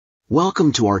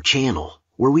Welcome to our channel,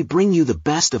 where we bring you the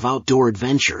best of outdoor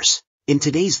adventures. In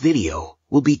today's video,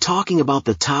 we'll be talking about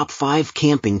the top 5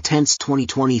 camping tents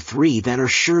 2023 that are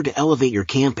sure to elevate your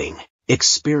camping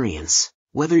experience.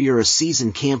 Whether you're a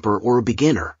seasoned camper or a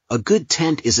beginner, a good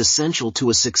tent is essential to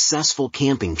a successful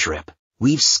camping trip.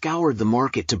 We've scoured the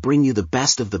market to bring you the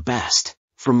best of the best,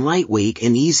 from lightweight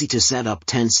and easy to set up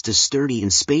tents to sturdy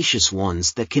and spacious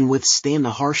ones that can withstand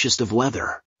the harshest of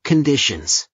weather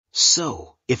conditions.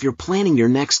 So, if you're planning your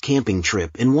next camping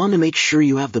trip and want to make sure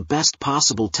you have the best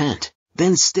possible tent,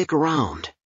 then stick around.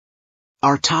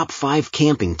 Our top 5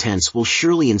 camping tents will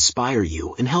surely inspire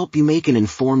you and help you make an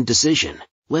informed decision.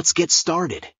 Let's get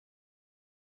started.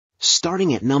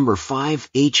 Starting at number 5,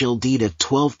 HLD to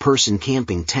 12-person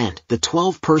camping tent. The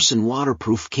 12-person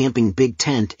waterproof camping big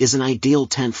tent is an ideal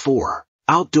tent for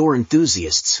outdoor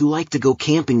enthusiasts who like to go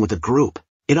camping with a group.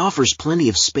 It offers plenty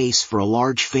of space for a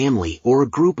large family or a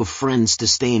group of friends to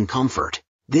stay in comfort.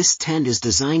 This tent is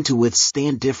designed to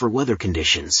withstand different weather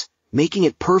conditions, making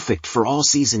it perfect for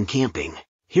all-season camping.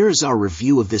 Here is our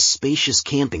review of this spacious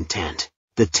camping tent.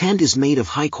 The tent is made of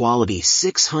high-quality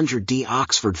 600D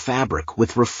Oxford fabric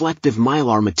with reflective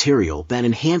mylar material that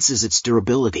enhances its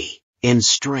durability and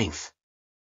strength.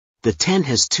 The tent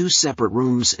has 2 separate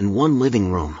rooms and 1 living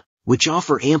room, which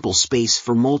offer ample space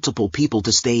for multiple people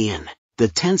to stay in. The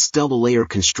tent's double-layer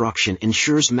construction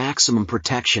ensures maximum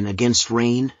protection against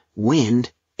rain,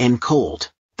 wind, and cold.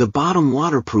 The bottom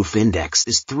waterproof index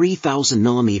is 3,000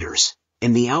 mm,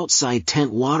 and the outside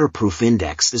tent waterproof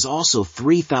index is also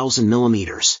 3,000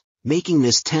 mm, making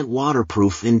this tent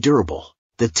waterproof and durable.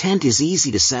 The tent is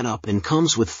easy to set up and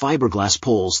comes with fiberglass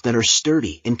poles that are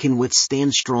sturdy and can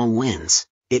withstand strong winds.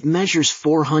 It measures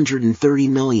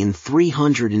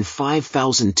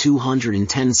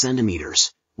 430,305,210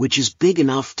 centimeters. Which is big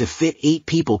enough to fit 8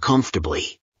 people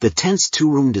comfortably. The tent's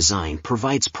 2-room design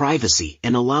provides privacy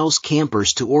and allows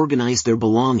campers to organize their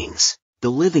belongings.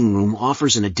 The living room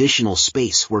offers an additional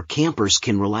space where campers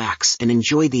can relax and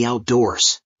enjoy the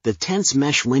outdoors. The tent's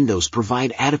mesh windows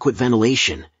provide adequate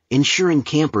ventilation, ensuring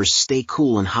campers stay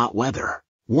cool in hot weather.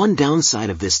 One downside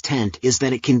of this tent is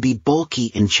that it can be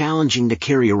bulky and challenging to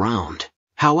carry around.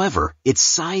 However, its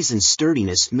size and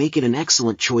sturdiness make it an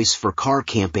excellent choice for car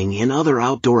camping and other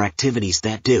outdoor activities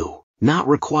that do not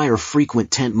require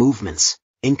frequent tent movements.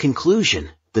 In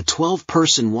conclusion, the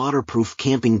 12-person waterproof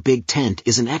camping big tent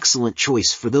is an excellent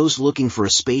choice for those looking for a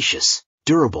spacious,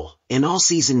 durable, and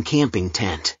all-season camping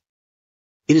tent.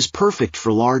 It is perfect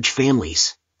for large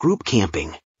families, group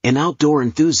camping, and outdoor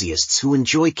enthusiasts who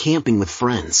enjoy camping with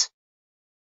friends.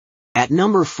 At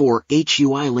number 4,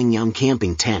 HUI Lingyang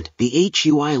Camping Tent. The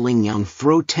HUI Lingyang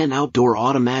Throw Tent Outdoor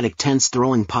Automatic Tents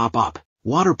Throwing Pop-Up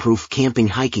Waterproof Camping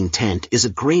Hiking Tent is a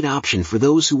great option for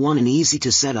those who want an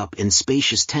easy-to-set-up and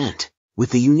spacious tent.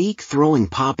 With the unique throwing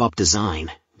pop-up design,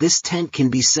 this tent can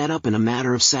be set up in a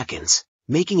matter of seconds,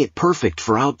 making it perfect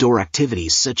for outdoor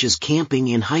activities such as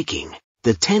camping and hiking.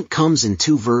 The tent comes in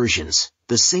 2 versions,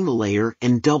 the single-layer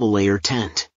and double-layer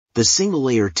tent. The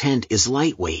single-layer tent is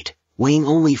lightweight, weighing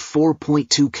only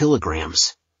 4.2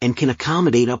 kilograms, and can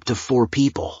accommodate up to 4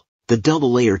 people. The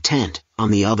double-layer tent,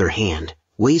 on the other hand,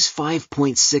 weighs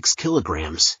 5.6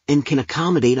 kilograms, and can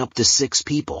accommodate up to 6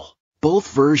 people.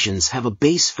 Both versions have a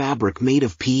base fabric made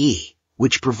of PE,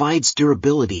 which provides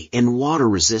durability and water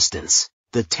resistance.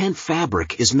 The tent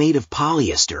fabric is made of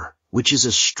polyester, which is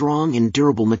a strong and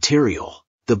durable material.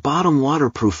 The bottom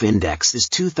waterproof index is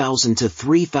 2,000 to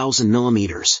 3,000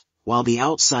 millimeters. While the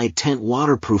outside tent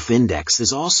waterproof index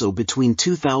is also between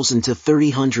 2,000 to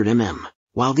 3,000 mm.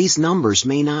 While these numbers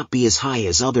may not be as high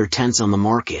as other tents on the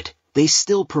market, they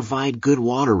still provide good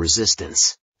water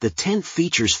resistance. The tent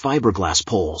features fiberglass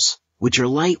poles, which are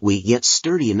lightweight yet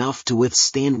sturdy enough to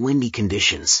withstand windy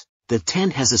conditions. The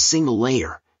tent has a single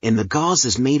layer, and the gauze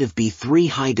is made of B3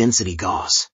 high-density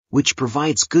gauze, which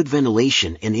provides good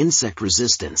ventilation and insect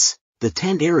resistance. The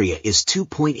tent area is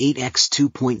 2.8 x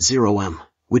 2.0 m.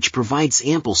 which provides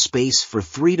ample space for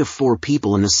 3 to 4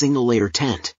 people in the single-layer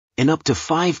tent, and up to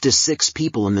 5 to 6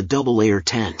 people in the double-layer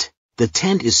tent. The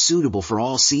tent is suitable for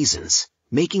all seasons,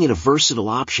 making it a versatile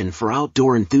option for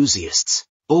outdoor enthusiasts.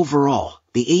 Overall,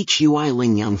 the HUI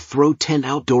Lingyang Throw Tent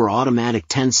Outdoor Automatic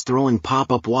Tents Throwing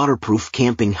Pop-Up Waterproof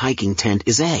Camping Hiking Tent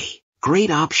is a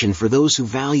great option for those who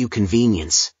value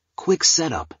convenience, quick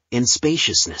setup, and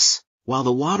spaciousness. While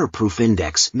the waterproof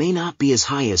index may not be as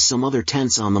high as some other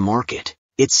tents on the market,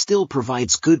 it still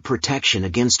provides good protection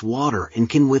against water and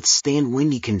can withstand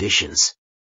windy conditions.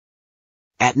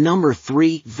 At number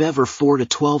 3, Vever 4 to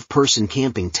 12-person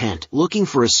camping tent. Looking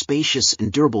for a spacious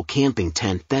and durable camping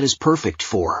tent that is perfect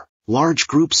for large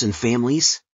groups and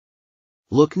families?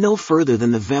 Look no further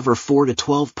than the Vever 4 to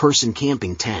 12 person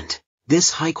camping tent.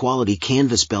 This high-quality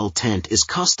canvas bell tent is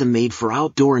custom-made for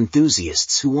outdoor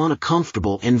enthusiasts who want a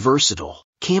comfortable and versatile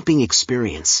camping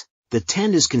experience. The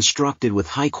tent is constructed with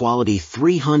high-quality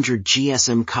 300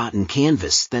 GSM cotton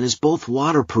canvas that is both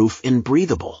waterproof and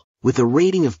breathable, with a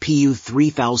rating of PU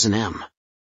 3000M.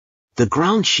 The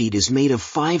ground sheet is made of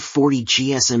 540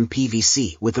 GSM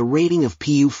PVC with a rating of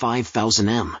PU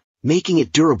 5000M, making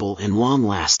it durable and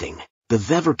long-lasting. The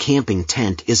Vever camping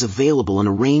tent is available in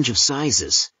a range of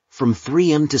sizes, from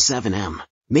 3M to 7M,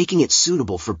 making it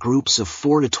suitable for groups of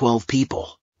 4 to 12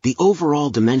 people. The overall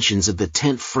dimensions of the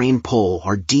tent frame pole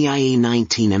are DIA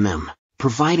 19mm,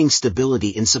 providing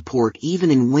stability and support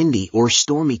even in windy or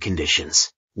stormy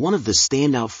conditions. One of the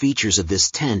standout features of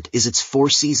this tent is its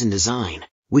four-season design,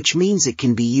 which means it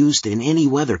can be used in any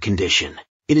weather condition.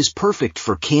 It is perfect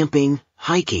for camping,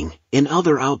 hiking, and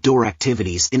other outdoor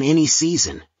activities in any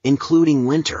season, including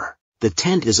winter. The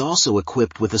tent is also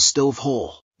equipped with a stove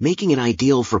hole, making it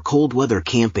ideal for cold weather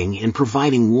camping and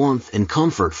providing warmth and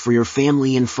comfort for your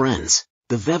family and friends.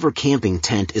 The Vever camping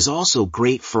tent is also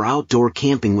great for outdoor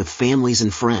camping with families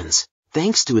and friends.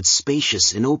 Thanks to its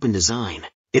spacious and open design,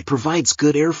 it provides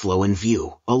good airflow and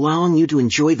view, allowing you to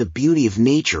enjoy the beauty of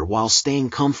nature while staying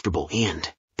comfortable and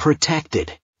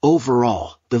protected.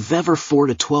 Overall, the Vever 4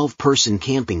 to 12 person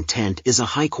camping tent is a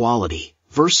high-quality,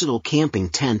 versatile camping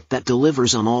tent that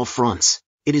delivers on all fronts.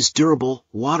 It is durable,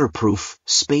 waterproof,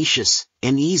 spacious,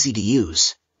 and easy to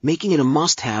use, making it a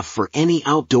must-have for any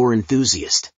outdoor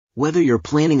enthusiast. Whether you're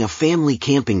planning a family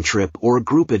camping trip or a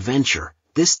group adventure,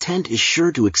 this tent is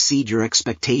sure to exceed your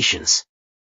expectations.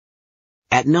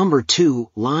 At number 2,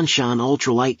 Lanshan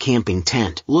Ultralight Camping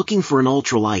Tent. Looking for an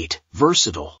ultralight,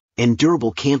 versatile, and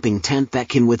durable camping tent that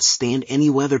can withstand any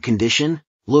weather condition?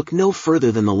 Look no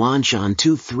further than the Lanshan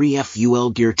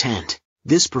 23FUL Gear Tent.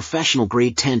 This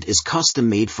professional-grade tent is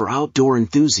custom-made for outdoor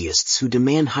enthusiasts who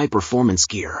demand high-performance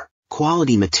gear,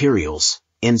 quality materials,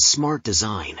 and smart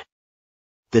design.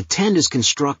 The tent is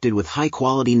constructed with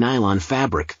high-quality nylon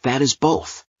fabric that is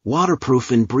both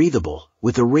waterproof and breathable,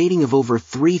 with a rating of over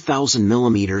 3,000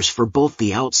 mm for both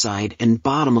the outside and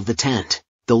bottom of the tent.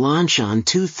 The Lanshan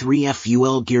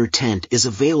 23FUL Gear Tent is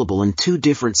available in two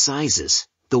different sizes,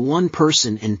 the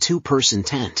one-person and two-person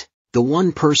tent. The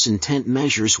one-person tent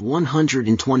measures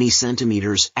 120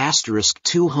 centimeters *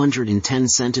 210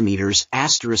 centimeters *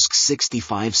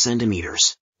 65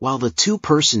 centimeters, while the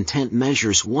two-person tent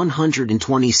measures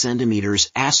 120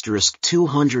 centimeters *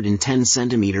 210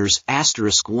 centimeters *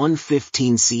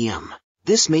 115 cm.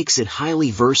 This makes it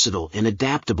highly versatile and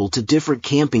adaptable to different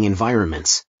camping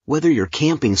environments, whether you're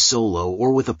camping solo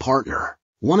or with a partner.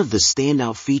 One of the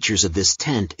standout features of this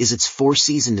tent is its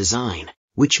four-season design,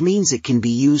 which means it can be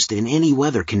used in any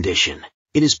weather condition.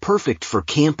 It is perfect for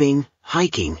camping,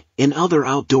 hiking, and other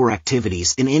outdoor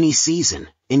activities in any season,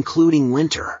 including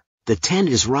winter. The tent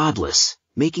is rodless,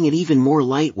 making it even more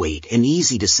lightweight and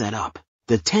easy to set up.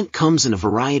 The tent comes in a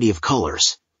variety of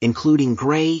colors, including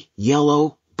gray,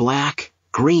 yellow, black,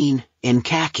 green, and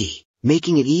khaki,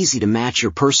 making it easy to match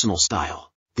your personal style.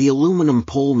 The aluminum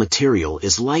pole material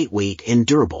is lightweight and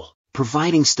durable,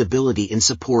 providing stability and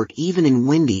support even in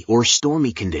windy or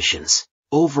stormy conditions.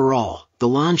 Overall, the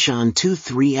Lanshan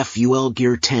 23FUL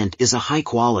Gear Tent is a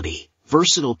high-quality,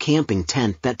 versatile camping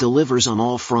tent that delivers on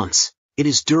all fronts. It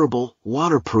is durable,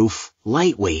 waterproof,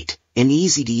 lightweight, and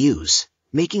easy to use,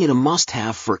 making it a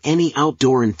must-have for any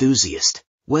outdoor enthusiast.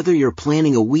 Whether you're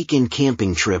planning a weekend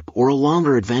camping trip or a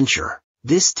longer adventure,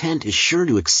 this tent is sure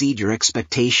to exceed your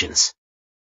expectations.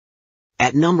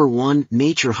 At number 1,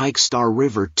 Nature Hike Star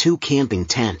River 2 Camping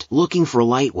Tent. Looking for a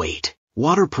lightweight,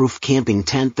 waterproof camping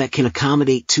tent that can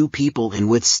accommodate 2 people and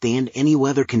withstand any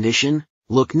weather condition?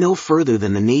 Look no further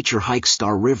than the Nature Hike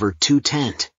Star River 2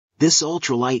 tent. This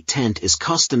ultralight tent is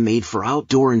custom-made for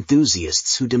outdoor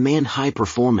enthusiasts who demand high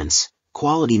performance,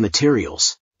 quality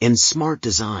materials, and smart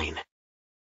design.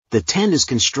 The tent is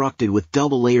constructed with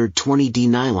double-layered 20D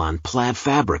nylon plaid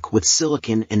fabric with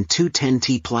silicone and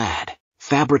 210T plaid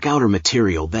fabric outer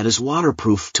material that is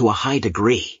waterproof to a high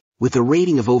degree, with a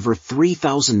rating of over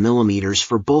 3,000 mm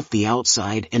for both the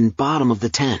outside and bottom of the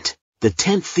tent. The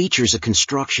tent features a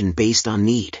construction based on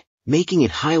need, making it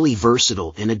highly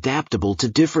versatile and adaptable to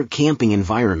different camping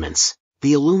environments.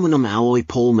 The aluminum alloy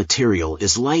pole material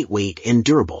is lightweight and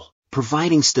durable,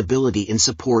 providing stability and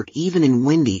support even in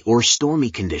windy or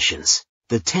stormy conditions.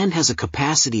 The tent has a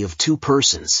capacity of 2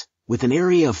 persons, with an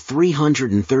area of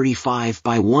 335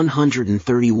 by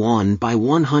 131 by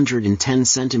 110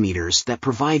 centimeters that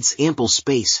provides ample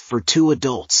space for 2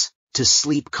 adults to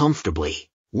sleep comfortably.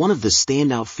 One of the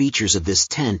standout features of this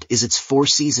tent is its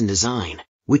four-season design,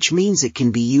 which means it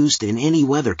can be used in any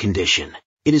weather condition.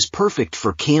 It is perfect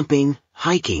for camping,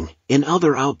 hiking, and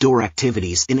other outdoor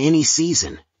activities in any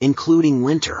season, including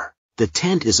winter. The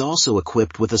tent is also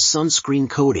equipped with a sunscreen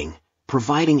coating,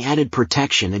 providing added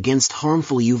protection against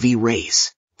harmful UV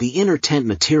rays. The inner tent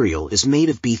material is made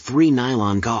of B3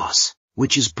 nylon gauze,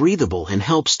 which is breathable and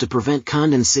helps to prevent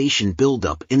condensation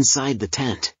buildup inside the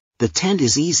tent. The tent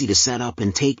is easy to set up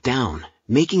and take down,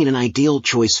 making it an ideal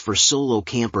choice for solo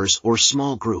campers or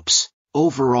small groups.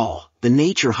 Overall, the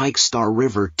Nature Hike Star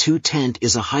River 2 tent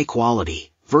is a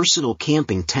high-quality, versatile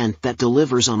camping tent that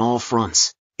delivers on all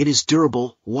fronts. It is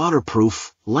durable,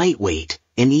 waterproof, lightweight,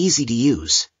 and easy to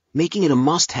use, making it a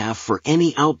must-have for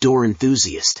any outdoor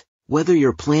enthusiast. Whether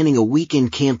you're planning a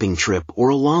weekend camping trip or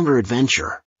a longer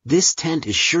adventure, this tent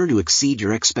is sure to exceed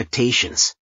your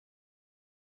expectations.